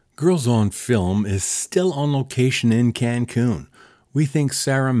Girls on Film is still on location in Cancun. We think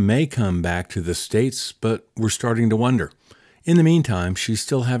Sarah may come back to the States, but we're starting to wonder. In the meantime, she's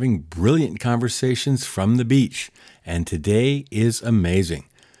still having brilliant conversations from the beach, and today is amazing.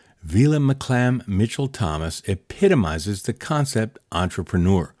 Vila McClam Mitchell Thomas epitomizes the concept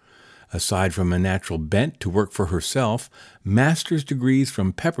entrepreneur. Aside from a natural bent to work for herself, master's degrees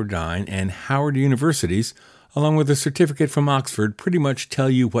from Pepperdine and Howard Universities, along with a certificate from Oxford, pretty much tell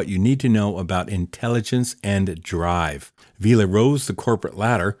you what you need to know about intelligence and drive. Vila rose the corporate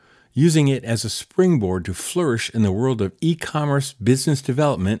ladder, using it as a springboard to flourish in the world of e-commerce, business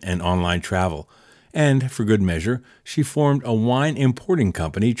development, and online travel. And, for good measure, she formed a wine importing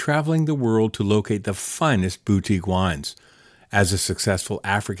company traveling the world to locate the finest boutique wines. As a successful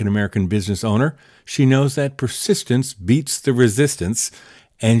African-American business owner, she knows that persistence beats the resistance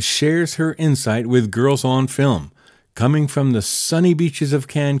and shares her insight with Girls on Film, coming from the sunny beaches of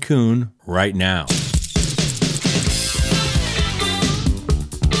Cancun right now.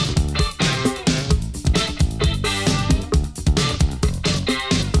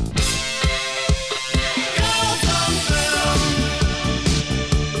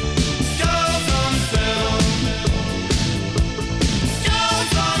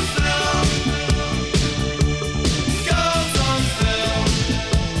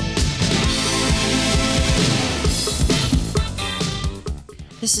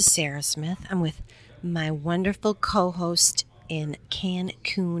 This is Sarah Smith. I'm with my wonderful co-host in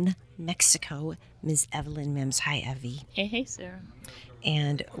Cancun, Mexico, Ms. Evelyn Mims. Hi, Evie. Hey, Sarah.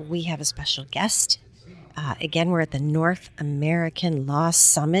 And we have a special guest. Again, we're at the North American Law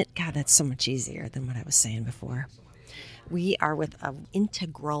Summit. God, that's so much easier than what I was saying before. We are with an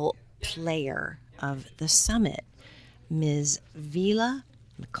integral player of the summit, Ms. Vila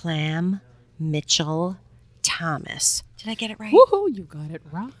McClam Mitchell Thomas. Did I get it right? Woohoo, you got it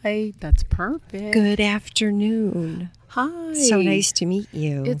right. That's perfect. Good afternoon. Hi. So nice to meet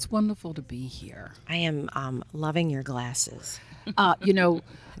you. It's wonderful to be here. I am loving your glasses. They're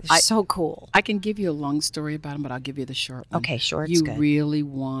So cool. I can give you a long story about them, but I'll give you the short one. Okay, short's You good. really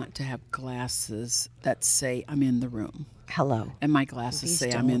want to have glasses that say, I'm in the room. Hello. And my glasses Please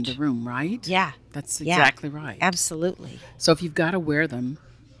say, I'm in the don't. room, right? Yeah. That's Yeah. exactly right. Absolutely. So if you've got to wear them,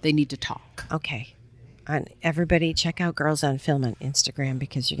 they need to talk. Okay. And everybody check out Girls on Film on Instagram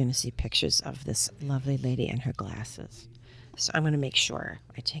because you're going to see pictures of this lovely lady and her glasses. So I'm going to make sure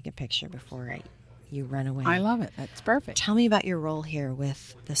I take a picture before you run away. I love it. That's perfect. Tell me about your role here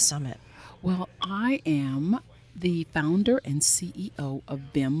with the summit. Well, I am the founder and CEO of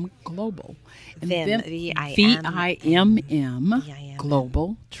VIM Global. And VIM, VIMM VIMM.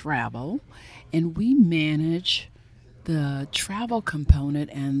 Global Travel. And we manage the travel component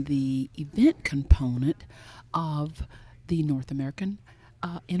and the event component of the North American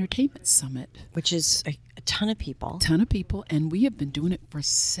Entertainment Summit. Which is a ton of people. Ton of people, and we have been doing it for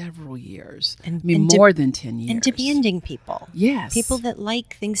several years. And more than 10 years. And demanding people. Yes. People that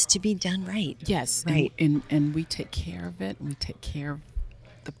like things to be done right. Yes. Right. And we take care of it. We take care of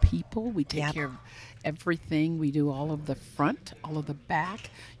the people. We take Yep. care of everything. We do all of the front, all of the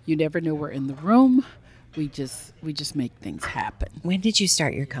back. You never know we're in the room. We just make things happen. When did you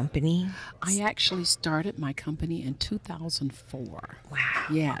start your company? I actually started my company in 2004. Wow.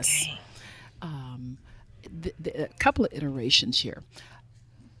 Yes. Okay. A couple of iterations here.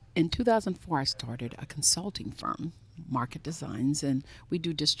 In 2004, I started a consulting firm, Market Designs, and we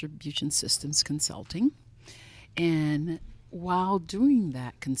do distribution systems consulting. And while doing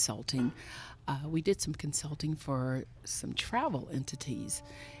that consulting, we did some consulting for some travel entities.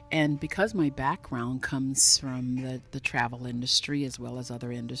 And because my background comes from the travel industry as well as other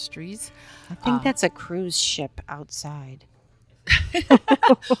industries. I think that's a cruise ship outside.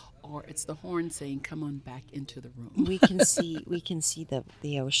 Or it's the horn saying, come on back into the room. We can see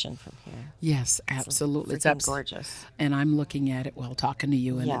the ocean from here. Yes, absolutely. It's gorgeous. And I'm looking at it while talking to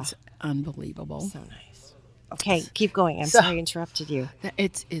you, and Yeah. it's unbelievable. So nice. Okay, keep going. I'm So- sorry I interrupted you.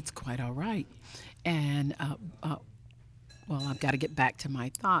 It's quite all right. And well, I've got to get back to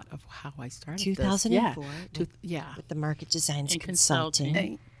my thought of how I started 2004. this. Yeah. With the Market Designs And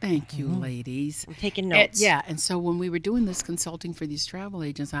Consulting. Thank you, ladies. I'm taking notes. And so when we were doing this consulting for these travel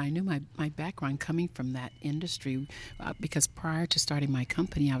agents, I knew my background coming from that industry because prior to starting my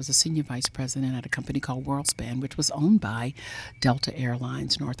company, I was a senior vice president at a company called WorldSpan, which was owned by Delta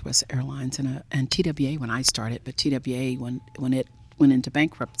Airlines, Northwest Airlines, and TWA when I started. But TWA, when it went into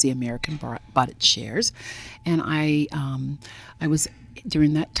bankruptcy, American bought its shares, and I was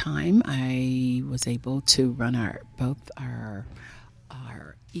during that time I was able to run both our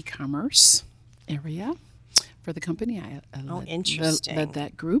e-commerce area for the company. Interesting. Led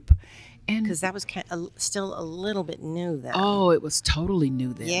that group. And because that was still a little bit new then. oh, it was totally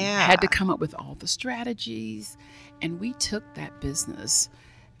new then. Yeah. I had to come up with all the strategies, and we took that business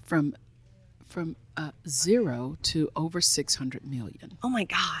from 0 to over 600 million. Oh my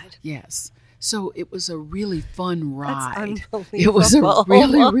God. Yes. So it was a really fun ride. That's unbelievable. It was a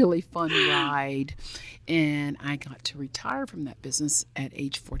really, really fun ride. And I got to retire from that business at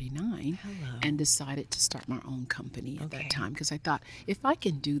age 49 and decided to start my own company at that time, because I thought, if I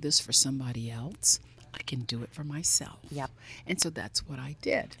can do this for somebody else, I can do it for myself. Yep. And so that's what I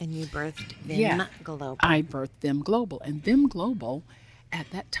did. And you birthed Vim Global. I birthed Vim Global. And Vim Global, at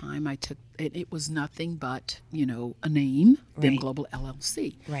that time, I took it was nothing but, a name, Vim Global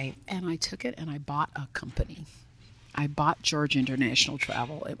LLC. Right. And I took it and I bought a company. I bought Georgia International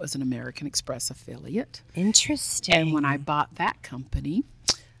Travel. It was an American Express affiliate. Interesting. And when I bought that company,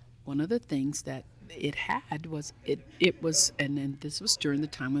 one of the things that it had was it was, and then this was during the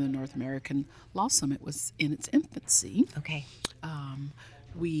time when the North American Law Summit was in its infancy. Okay.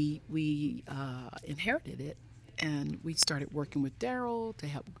 We inherited it, and we started working with Daryl to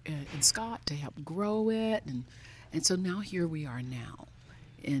help and Scott to help grow it, and so now here we are now,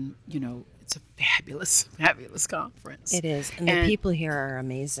 and it's a fabulous, fabulous conference. It is, and the people here are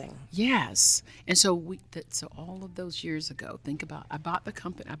amazing. Yes, and so so all of those years ago, think about, I bought the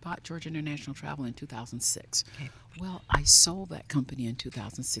company. I bought Georgia International Travel in 2006. Okay. Well, I sold that company in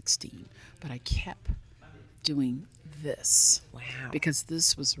 2016, but I kept doing this. Wow. Because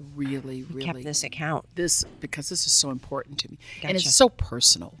this was really, really kept this account. Because this is so important to me. Gotcha. And it's so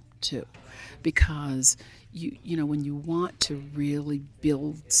personal too. Because you when you want to really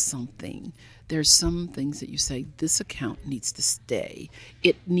build something, there's some things that you say, this account needs to stay.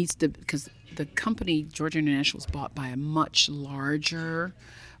 It needs to, because the company Georgia International was bought by a much larger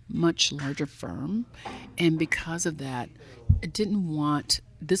firm, and because of that, it didn't want,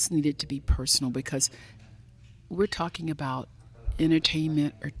 this needed to be personal, because we're talking about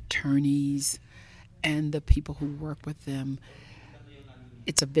entertainment attorneys and the people who work with them.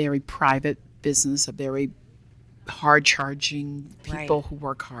 It's a very private business, a very hard-charging people who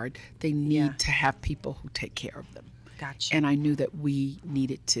work hard. They need to have people who take care of them. Gotcha. And I knew that we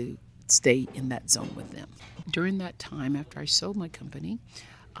needed to stay in that zone with them. During that time, after I sold my company,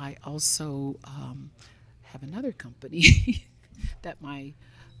 I also have another company that my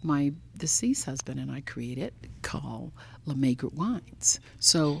deceased husband and I created called La Maigret Wines.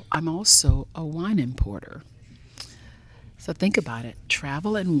 So I'm also a wine importer. So think about it.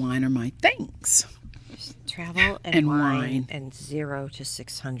 Travel and wine are my things. Travel and wine and 0 to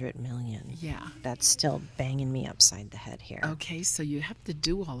 600 million. Yeah. That's still banging me upside the head here. Okay, so you have to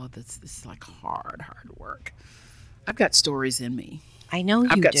do all of this. This is like hard work. I've got stories in me. I know you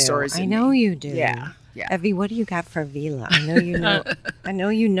do. I've got stories in me. I know you do. Yeah. Evie, what do you got for Vila? I know you know. I know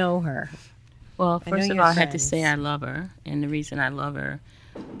you know her. Well, first of all, I had to say I love her, and the reason I love her,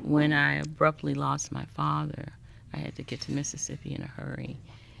 when I abruptly lost my father, I had to get to Mississippi in a hurry,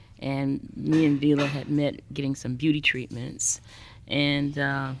 and me and Vila had met getting some beauty treatments, and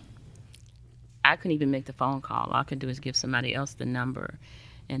I couldn't even make the phone call. All I could do is give somebody else the number,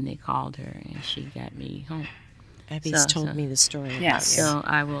 and they called her, and she got me home. Evie's told me the story about you. So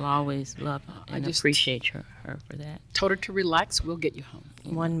I will always love and appreciate her for that. Told her to relax. We'll get you home.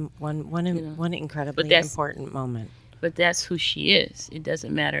 One incredibly important moment. But that's who she is. It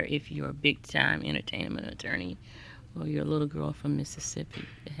doesn't matter if you're a big-time entertainment attorney or you're a little girl from Mississippi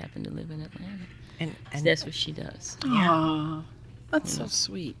that happened to live in Atlanta. And that's what she does. Yeah. That's so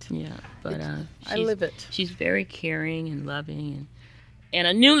sweet. Yeah, but I live it. She's very caring and loving and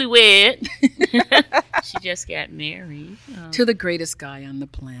a newlywed. She just got married. To the greatest guy on the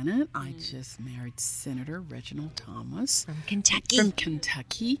planet. I just married Senator Reginald Thomas. From Kentucky. From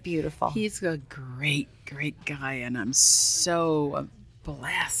Kentucky. Beautiful. He's a great, great guy, and I'm so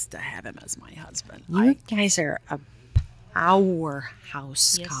blessed to have him as my husband. You guys are a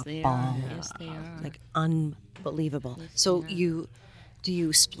powerhouse couple. They are. Yes, they are. Like unbelievable. Yes, so do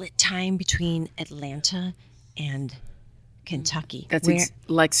you split time between Atlanta and Kentucky? That's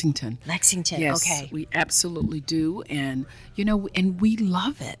Lexington. Lexington, yes, okay. We absolutely do. And, and we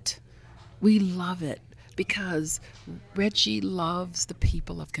love it. We love it because Reggie loves the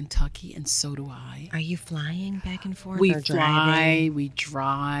people of Kentucky, and so do I. Are you flying back and forth we or driving? We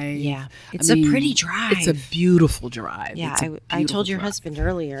drive. Yeah. It's a pretty drive. It's a beautiful drive. Yeah, I told your husband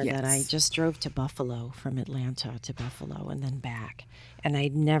earlier that I just drove to Buffalo, from Atlanta to Buffalo and then back. And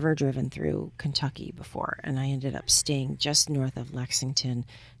I'd never driven through Kentucky before, and I ended up staying just north of Lexington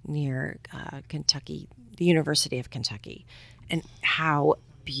near Kentucky, the University of Kentucky. And how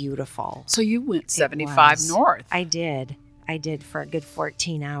beautiful. So you went 75 north. I did for a good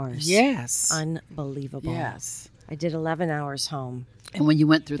 14 hours. Yes. Unbelievable. Yes. I did 11 hours home. And when you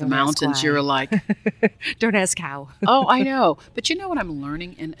went through the mountains, you were like... Don't ask how. Oh, I know. But you know what I'm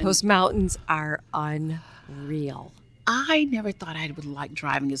learning? And those mountains are unreal. I never thought I would like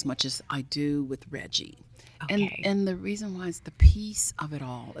driving as much as I do with Reggie. Okay. And the reason why is the peace of it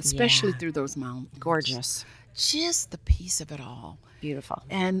all, especially through those mountains. Gorgeous. Just the peace of it all. Beautiful.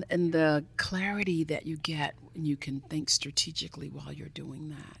 And the clarity that you get when you can think strategically while you're doing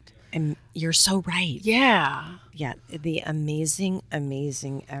that. And you're so right. Yeah. Yeah. The amazing,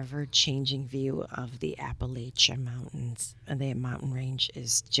 ever-changing view of the Appalachian Mountains and the mountain range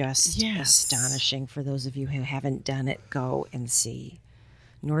is just astonishing. For those of you who haven't done it, go and see.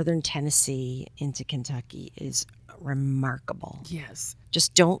 Northern Tennessee into Kentucky is remarkable. Yes.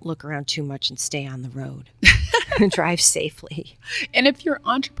 Just don't look around too much and stay on the road. Drive safely. And if you're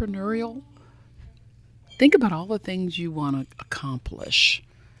entrepreneurial, think about all the things you want to accomplish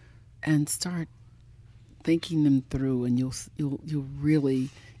and start thinking them through, and you'll really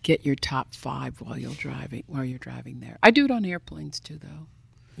get your top 5 while you're driving there. I do it on airplanes too, though.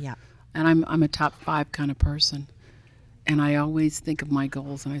 Yeah. And I'm a top 5 kind of person. And I always think of my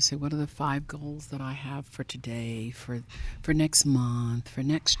goals, and I say, what are the 5 goals that I have for today, for next month, for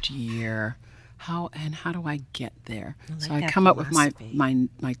next year? How do I get there? So I come up with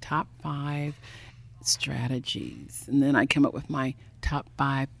my top 5 strategies, and then I come up with my top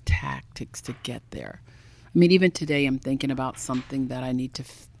 5 tactics to get there. I mean, even today I'm thinking about something that I need to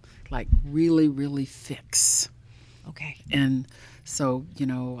really, really fix. Okay. And so,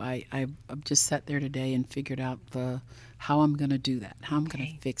 I just sat there today and figured out how I'm going to do that, how I'm going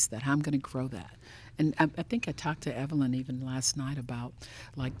to fix that, how I'm going to grow that. And I think I talked to Evelyn even last night about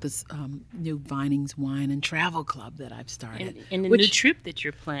this new Vinings Wine and Travel Club that I've started. And the new trip that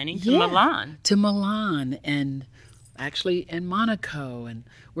you're planning to Milan. To Milan, and actually in Monaco. And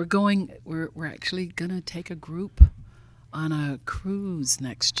we're actually going to take a group on a cruise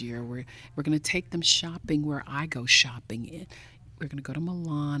next year. We're going to take them shopping where I go shopping. We're going to go to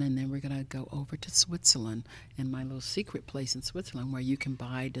Milan, and then we're going to go over to Switzerland, and my little secret place in Switzerland where you can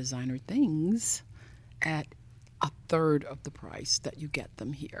buy designer things at 1/3 of the price that you get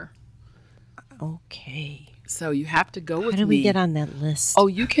them here. Okay. So you have to go with me. How do we get on that list? Oh,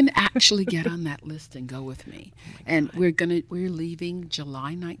 you can actually get on that list and go with me. And we're leaving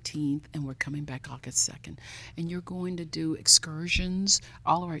July 19th, and we're coming back August 2nd. And you're going to do excursions.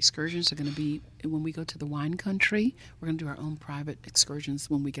 All of our excursions are going to be when we go to the wine country. We're going to do our own private excursions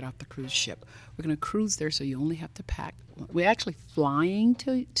when we get off the cruise ship. We're going to cruise there, so you only have to pack. We're actually flying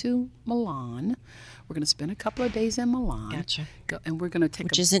to Milan. We're going to spend a couple of days in Milan. Gotcha. And we're going to take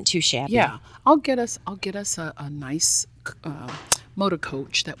which isn't too shabby. Yeah, I'll get us a nice motor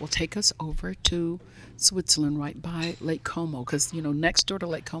coach that will take us over to Switzerland, right by Lake Como, because next door to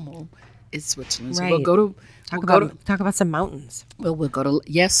Lake Como is Switzerland. So right. we'll go to talk about some mountains. Well, we'll go to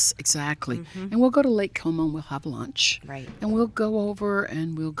exactly, and we'll go to Lake Como and we'll have lunch. Right. And we'll go over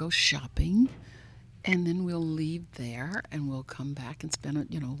and we'll go shopping, and then we'll leave there and we'll come back and spend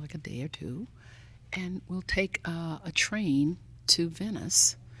like a day or two, and we'll take a train to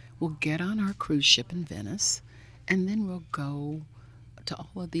Venice. We'll get on our cruise ship in Venice, and then we'll go to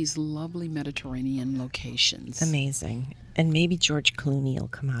all of these lovely Mediterranean locations. Amazing. And maybe George Clooney will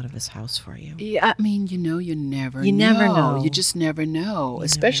come out of his house for you. Yeah, I mean, you never know. You never know. You just never know,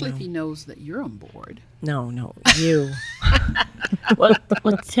 especially if he knows that you're on board. No, you. Well,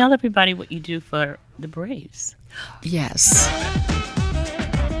 tell everybody what you do for the Braves. Yes.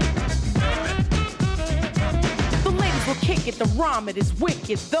 Will kick it, the rhyme it is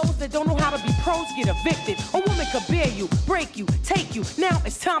wicked. Those that don't know how to be pros get evicted. A woman could bear you, break you, take you. Now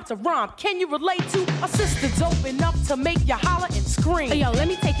it's time to rhyme. Can you relate to a sister's open up to make you holler and scream? Hey, yo, let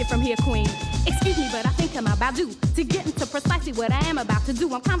me take it from here, queen. Excuse me, but I think I'm about due to get into precisely what I am about to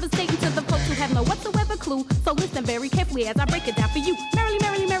do. I'm conversating to the folks who have no whatsoever clue. So listen very carefully as I break it down for you. Merrily,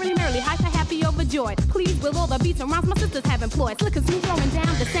 merrily, merrily, merrily, hyper, happy, overjoyed. Please, with all the beats and rhymes my sisters have employed. Slick as smooth throwing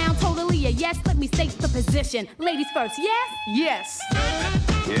down the sound, totally a yes. Let me state the position. Ladies first, yes? Yes.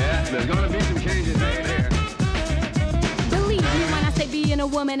 Yeah, there's gonna be some changes made here. Believe me when I say being a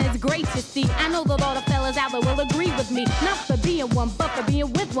woman is great to see. I know that all the fellas out there will agree with me. Not for being one, but for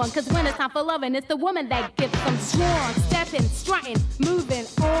being with one. Cause when it's time for loving, it's the woman that gets them strong. Stepping, strutting, moving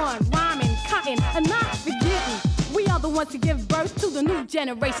on, rhyming, cutting, and not forgetting. We are the ones to give birth to the new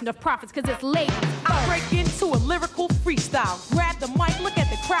generation of prophets, cause it's ladies. I break into a lyrical freestyle. Grab the mic, look at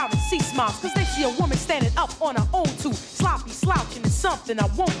the crowd and see smiles. Cause they see a woman standing up on her own too. Sloppy slouching is something I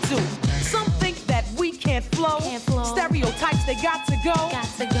won't do. Some think that we can't can't flow. Stereotypes, they got to go.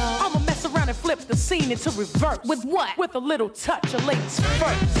 I'ma mess around and flip the scene into reverse. With what? With a little touch of ladies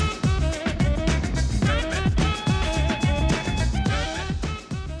first.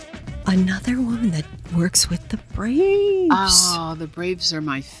 Another woman that works with the Braves. Oh, the Braves are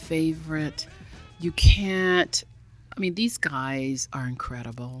my favorite. You can't, I mean, these guys are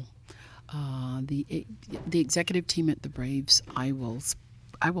incredible. The executive team at the Braves, I will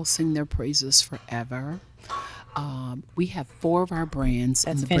sing their praises forever. We have 4 of our brands.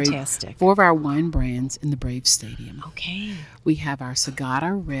 That's in the fantastic. 4 of our wine brands in the Braves Stadium. Okay. We have our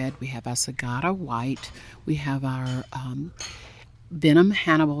Sagada Red. We have our Sagada White. We have our Venom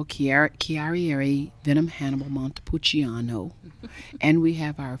Hannibal Chiarieri Venom Hannibal Montepulciano, and we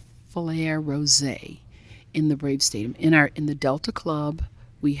have our Flair Rosé in the Brave Stadium. In the Delta Club,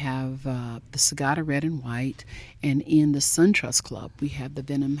 we have the Sagada Red and White, and in the SunTrust Club, we have the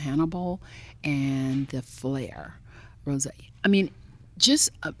Venom Hannibal and the Flair Rosé. I mean,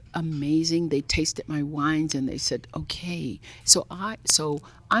 just amazing. They tasted my wines and they said, okay. So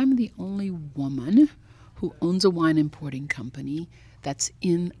I'm the only woman who owns a wine importing company that's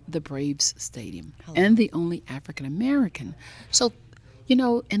in the Braves Stadium. Hello. And the only African American. So,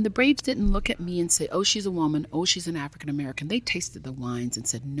 and the Braves didn't look at me and say, oh, she's a woman, oh, she's an African American. They tasted the wines and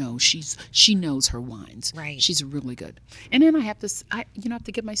said, no, she knows her wines. Right. She's really good. And then I have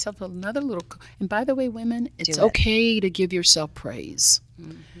to give myself another little, and by the way, women, it's okay to give yourself praise.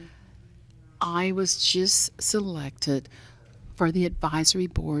 Mm-hmm. I was just selected for the advisory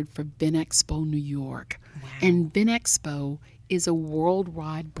board for Vinexpo New York. Wow. And Vinexpo is a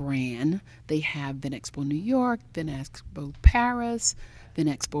worldwide brand. They have Vinexpo New York, Vinexpo Paris,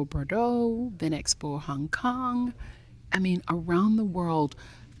 Vinexpo Bordeaux, Vinexpo Hong Kong. I mean, around the world,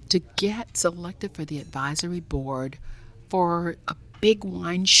 to get selected for the advisory board for a big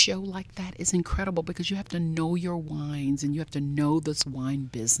wine show like that is incredible, because you have to know your wines and you have to know this wine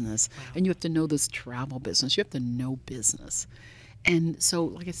business. Wow. And you have to know this travel business. You have to know business. And so,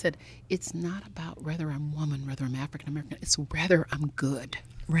 like I said, it's not about whether I'm woman, whether I'm African American. It's whether I'm good.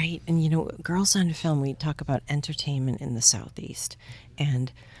 Right. And, Girls on Film, we talk about entertainment in the Southeast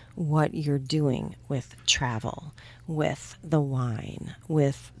and what you're doing with travel, with the wine,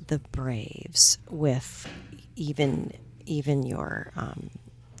 with the Braves, with even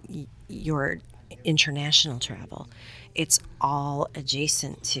your international travel. It's all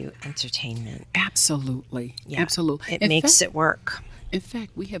adjacent to entertainment. Absolutely. Yeah. Absolutely. It makes it work. In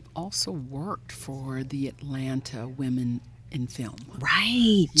fact, we have also worked for the Atlanta Women in Film.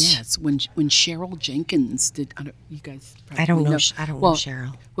 Right. Yes. When Cheryl Jenkins did, you guys I don't know Cheryl. Well,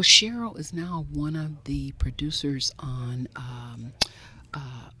 Cheryl is now one of the producers on,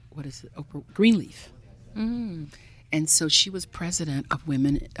 Greenleaf. Mm. And so she was president of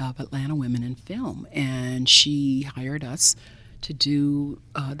Atlanta Women in Film, and she hired us to do.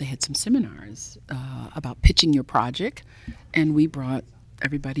 They had some seminars about pitching your project, and we brought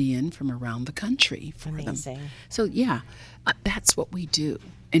everybody in from around the country for Amazing. them. So that's what we do.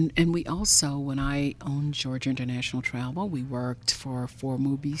 And we also, when I owned Georgia International Travel, we worked for 4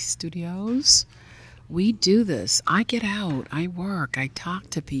 movie studios. We do this. I get out. I work. I talk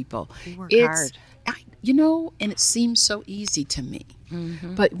to people. You work hard. And it seems so easy to me.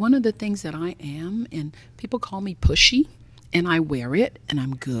 Mm-hmm. But one of the things that I am, and people call me pushy, and I wear it, and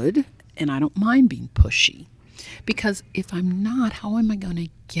I'm good, and I don't mind being pushy. Because if I'm not, how am I going to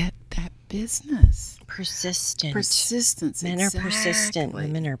get that business? Persistent. Persistence. Men exactly. are persistent.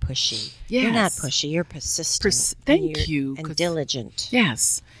 Women are pushy. Yes. You're not pushy. You're persistent. Thank you. And diligent.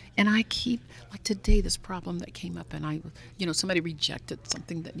 Yes. And I keep, like today, this problem that came up, and somebody rejected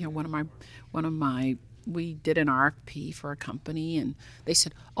something that, one of my, we did an RFP for a company, and they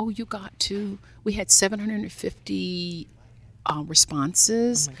said, oh, we had 750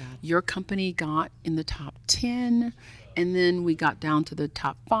 responses. Oh my God. Your company got in the top 10, and then we got down to the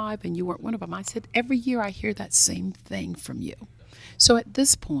top 5, and you weren't one of them. I said, every year I hear that same thing from you. So at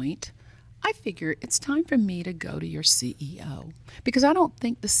this point, I figure it's time for me to go to your CEO, because I don't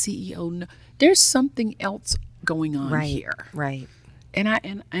think the CEO there's something else going on here. Right. And I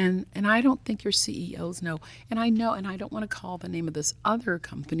don't think your CEOs know. And I know, and I don't want to call the name of this other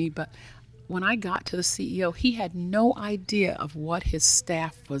company, but when I got to the CEO, he had no idea of what his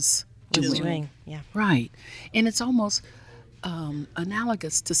staff was doing. Yeah. Right. And it's almost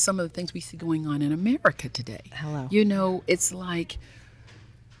analogous to some of the things we see going on in America today. Hello. It's like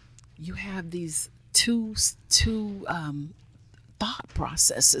you have these two thought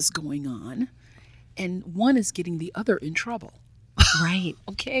processes going on, and one is getting the other in trouble. Right.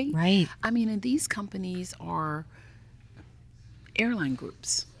 Okay? Right. I mean, and these companies are airline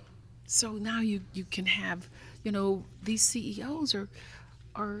groups. So now you can have, these CEOs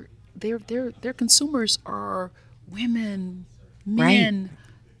are their consumers are women, men,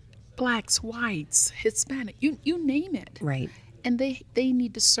 Right. blacks, whites, Hispanic, you name it. Right. And they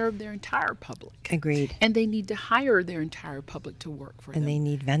need to serve their entire public. Agreed. And they need to hire their entire public to work for them. And they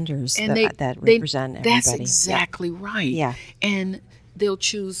need vendors And that represent everybody. That's exactly right. Yeah. And they'll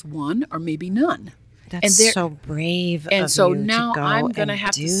choose one or maybe none. That's and so brave and of so you now to go I'm going to and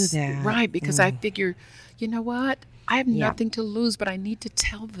have do to that. right, because I figure, you know what? I have Yeah. nothing to lose, but I need to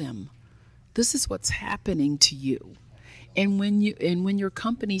tell them this is what's happening to you. And when your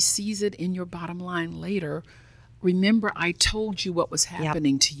company sees it in your bottom line later, remember I told you what was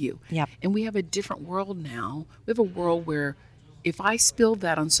happening to you. Yep. And we have a different world now. We have a world where if I spill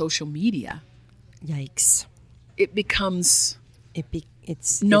that on social media, Yikes. it becomes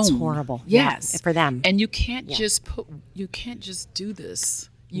It's known. horrible. Yes. Yeah, for them. And you can't Yeah. you can't just do this.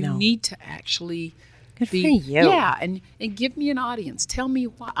 You No. need to actually Good be, for you. Yeah, and give me an audience. Tell me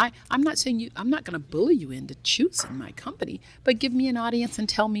why. I'm not saying I'm not going to bully you into choosing my company, but give me an audience and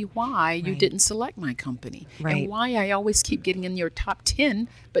tell me why you Right. didn't select my company. Right. And why I always keep getting in your top 10,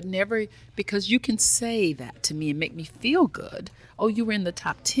 but never, because you can say that to me and make me feel good. Oh, you were in the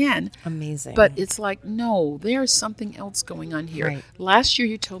top 10. Amazing. But it's like, no, there's something else going on here. Right. Last year,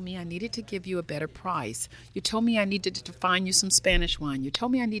 you told me I needed to give you a better price. You told me I needed to find you some Spanish wine. You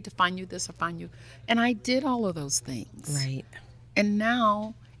told me I need to find you this or find you. And I did all of those things. Right. And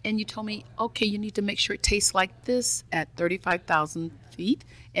now, and you told me, okay, you need to make sure it tastes like this at 35,000 feet,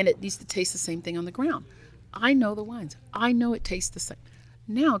 and it needs to taste the same thing on the ground. I know the wines. I know it tastes the same.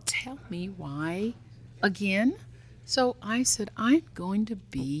 Now tell me why again. So I said, I'm going to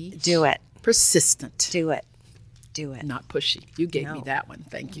be Do it. persistent. Do it. Do it. Not pushy. You gave me No. that one.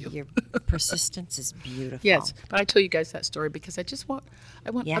 Thank you. Your persistence is beautiful. Yes, but I tell you guys that story because I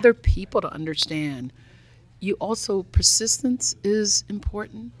want Yeah. other people to understand. You also, persistence is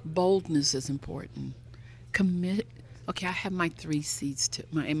important. Boldness is important. Commit. Okay, I have my 3 C's too,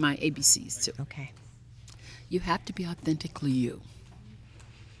 my ABCs too. Okay. You have to be authentically you.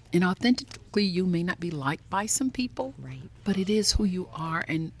 And authentically you may not be liked by some people, Right. but it is who you are,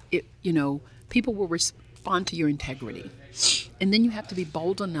 and people will respond to your integrity. And then you have to be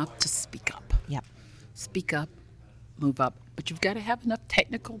bold enough to speak up. Yep. Speak up, move up. But you've got to have enough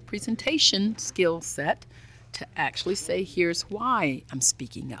technical presentation skill set to actually say, here's why I'm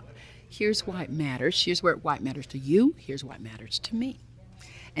speaking up. Here's why it matters. Here's why it matters to you. Here's why it matters to me.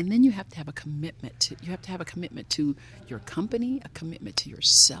 And then you have to have a commitment to your company, a commitment to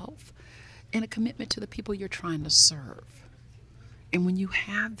yourself, and a commitment to the people you're trying to serve. And when you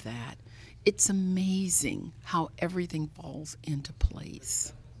have that, it's amazing how everything falls into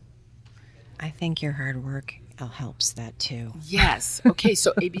place. I think your hard work helps that too. Yes. Okay,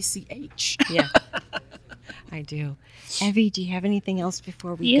 so ABCH. Yeah. I do. Evie, do you have anything else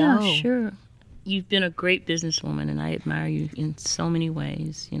before we Yeah, go? sure. You've been a great businesswoman, and I admire you in so many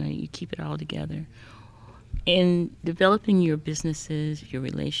ways. You keep it all together. In developing your businesses, your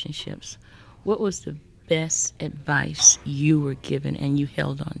relationships, what was the best advice you were given and you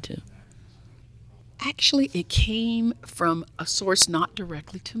held on to? Actually, it came from a source not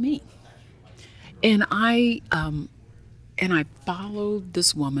directly to me. And I followed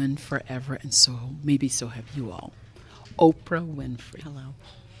this woman forever, and so maybe so have you all. Oprah Winfrey. Hello.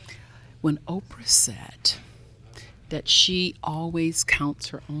 When Oprah said that she always counts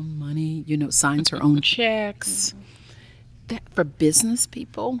her own money, signs her own checks, that for business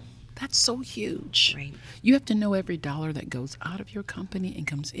people, that's so huge. Right. You have to know every dollar that goes out of your company and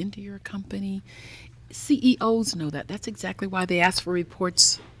comes into your company. CEOs know that. That's exactly why they ask for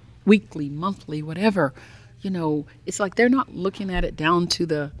reports weekly, monthly, whatever. It's like they're not looking at it down to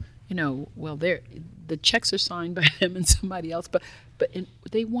the, the checks are signed by them and somebody else, but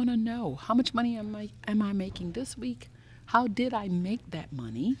they want to know, how much money am I making this week? How did I make that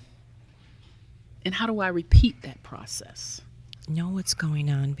money? And how do I repeat that process? Know what's going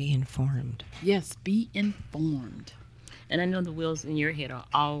on. Be informed. Yes, be informed. And I know the wheels in your head are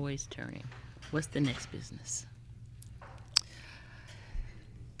always turning. What's the next business?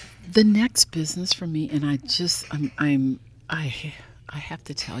 The next business for me, and I have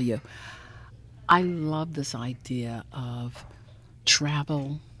to tell you, I love this idea of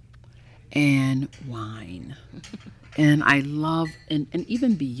travel and wine. And I love, and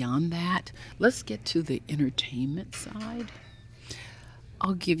even beyond that, let's get to the entertainment side.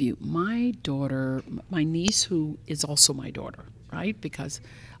 I'll give you my daughter, my niece, who is also my daughter, right? Because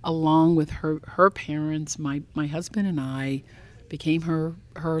along with her parents, my husband and I became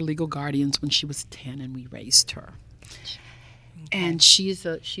her legal guardians when she was 10, and we raised her. And she's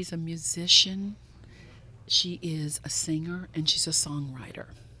a musician. She is a singer, and she's a songwriter.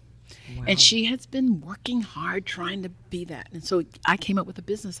 Wow. And she has been working hard trying to be that. And so I came up with a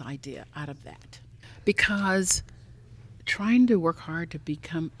business idea out of that. Because trying to work hard to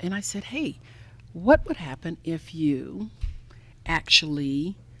become, and I said, hey, what would happen if you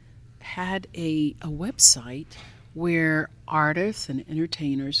actually had a website where artists and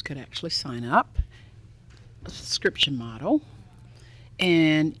entertainers could actually sign up, a subscription model,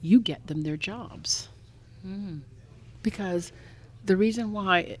 and you get them their jobs. Because the reason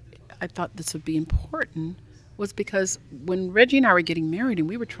why I thought this would be important was because when Reggie and I were getting married and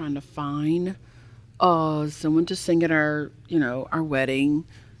we were trying to find someone to sing at our wedding,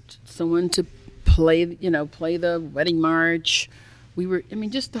 someone to play the wedding march.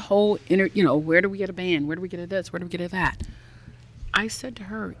 Just the whole where do we get a band? Where do we get a this? Where do we get a that? I said to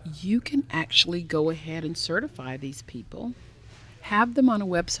her, you can actually go ahead and certify these people, have them on a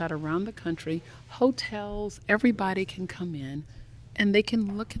website around the country, hotels, everybody can come in, and they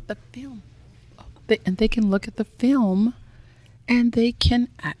can look at the film. And they can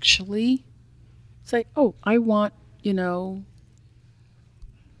actually say, oh, I want, Dee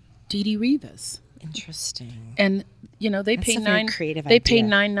Dee Rivas. Interesting. And they That's pay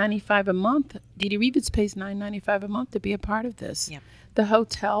 $9.95 a month. Dee Dee Rivas pays $9.95 a month to be a part of this. Yep. The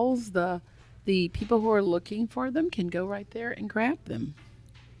hotels, the people who are looking for them can go right there and grab them,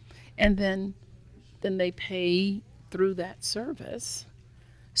 and then they pay through that service.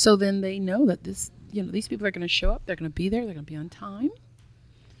 So then they know that these people are going to show up. They're going to be there. They're going to be on time.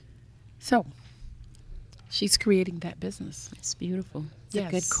 So she's creating that business. It's beautiful. It's a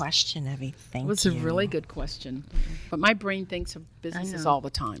good question, Evie. Thank you. It was a really good question. But my brain thinks of businesses all the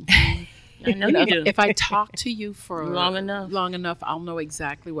time. I know you do. If I talk to you for long enough, I'll know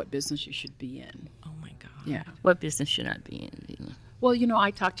exactly what business you should be in. Oh, my God. Yeah. What business should I be in, Vila? Well,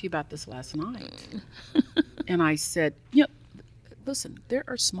 I talked to you about this last night. And I said, listen, there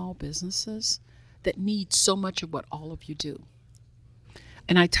are small businesses that need so much of what all of you do.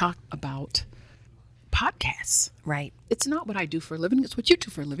 And I talk about podcasts. Right. It's not what I do for a living. It's what you do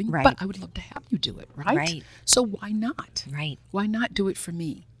for a living. Right. But I would love to have you do it, right? Right. So why not? Right. Why not do it for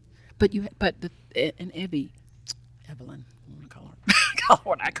me? And Evelyn, I want to call her. Call her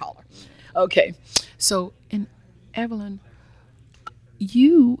what I call her. Okay. So, and Evelyn,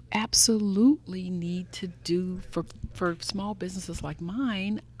 you absolutely need to do for small businesses like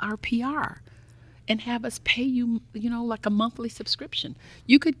mine our PR, and have us pay you, like a monthly subscription.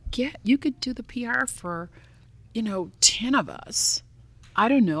 You could do the PR for, 10 of us. I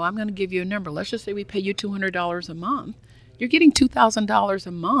don't know. I'm going to give you a number. Let's just say we pay you $200 a month. You're getting $2,000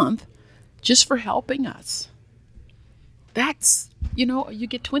 a month just for helping us. That's, you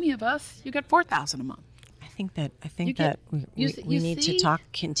get 20 of us, you get $4,000 a month. I think that we need to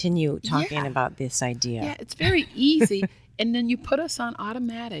continue talking about this idea. Yeah, it's very easy. And then you put us on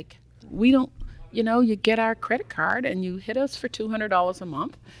automatic. We don't, you get our credit card and you hit us for $200 a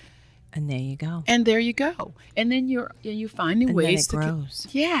month. And there you go. And then you find new ways to grows.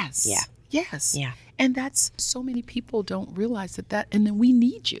 Yes. Yeah. Yes. Yeah. And that's, so many people don't realize that, and then we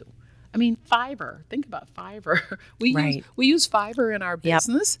need you. I mean, Fiverr. Think about Fiverr. We use Fiverr in our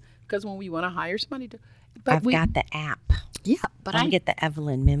business because when we want to hire somebody to. But I've got the app. Yeah, but I get the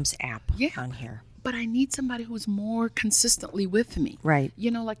Evelyn Mims app on here. But I need somebody who's more consistently with me. Right.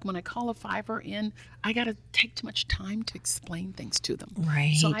 Like when I call a Fiverr in, I got to take too much time to explain things to them.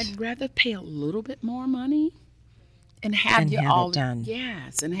 Right. So I'd rather pay a little bit more money and have it done.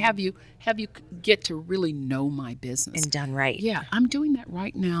 Yes, and have you get to really know my business. And done right. Yeah, I'm doing that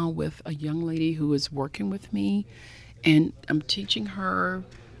right now with a young lady who is working with me, and I'm teaching her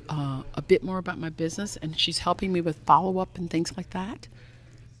a bit more about my business, and she's helping me with follow-up and things like that.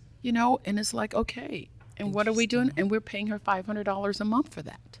 And it's like, okay, and what are we doing? And we're paying her $500 a month for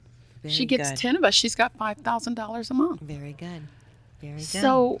that. She gets 10 of us. She's got $5,000 a month. Very good. Very good.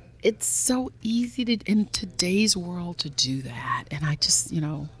 So it's so easy in today's world to do that. And I just,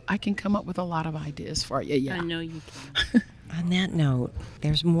 I can come up with a lot of ideas for you. Yeah. I know you can. On that note,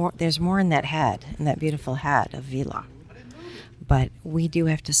 there's more in that beautiful head of Vila. But we do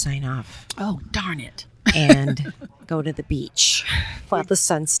have to sign off. Oh, darn it. And go to the beach while the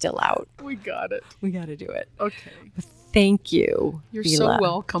sun's still out. We got it. We got to do it. Okay. Thank you, You're Vila. so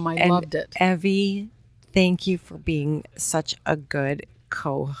welcome. I loved it. Evie, thank you for being such a good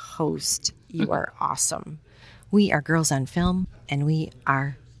co-host. You are awesome. We are Girls on Film, and we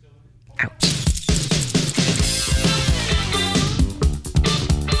are out.